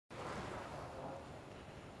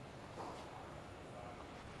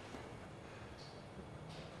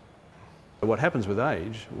What happens with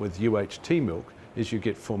age, with UHT milk, is you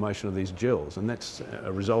get formation of these gels, and that's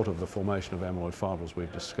a result of the formation of amyloid fibrils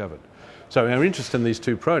we've discovered. So our interest in these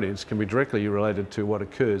two proteins can be directly related to what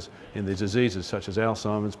occurs in the diseases such as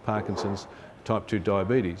Alzheimer's, Parkinson's, type 2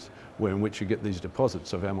 diabetes, in which you get these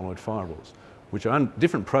deposits of amyloid fibrils, which are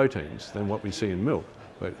different proteins than what we see in milk,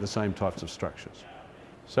 but the same types of structures.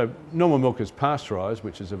 So normal milk is pasteurised,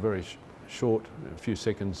 which is a very short, a few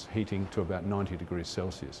seconds heating to about 90 degrees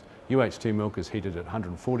Celsius. UHT milk is heated at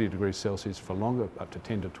 140 degrees Celsius for longer, up to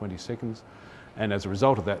 10 to 20 seconds. And as a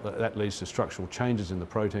result of that, that leads to structural changes in the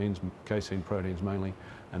proteins, casein proteins mainly,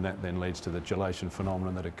 and that then leads to the gelation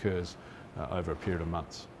phenomenon that occurs over a period of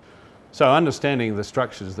months. So understanding the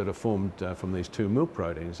structures that are formed from these two milk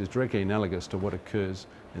proteins is directly analogous to what occurs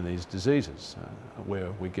in these diseases where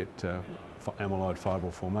we get amyloid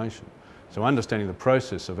fibril formation. So understanding the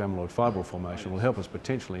process of amyloid fibril formation will help us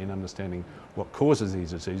potentially in understanding what causes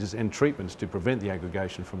these diseases and treatments to prevent the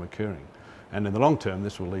aggregation from occurring. And in the long term,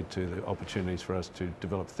 this will lead to the opportunities for us to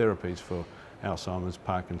develop therapies for Alzheimer's,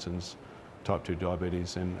 Parkinson's, type 2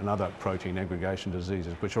 diabetes and other protein aggregation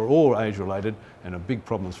diseases, which are all age-related and are big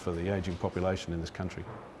problems for the ageing population in this country.